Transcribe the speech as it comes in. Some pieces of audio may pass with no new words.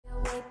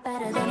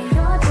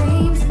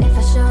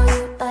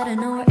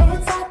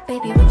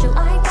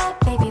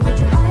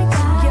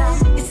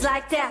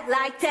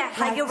that.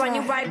 How you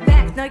running right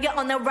back? No, you're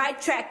on the right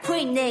track.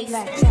 Queen Nix.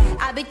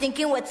 I be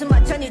thinking way too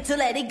much. I need to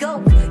let it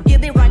go. You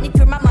be running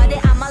through my mind,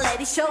 I'ma let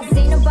it show.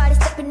 See nobody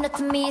stepping up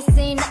to me,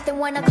 saying nothing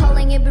when I'm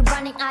calling. You be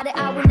running out of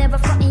I will never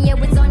frontin'. Yeah,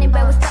 we're on it,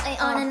 but we're starting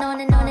on and on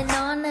and on and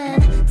on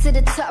and to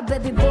the top,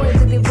 baby boy,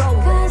 baby roll.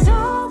 'Cause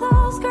all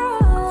those girls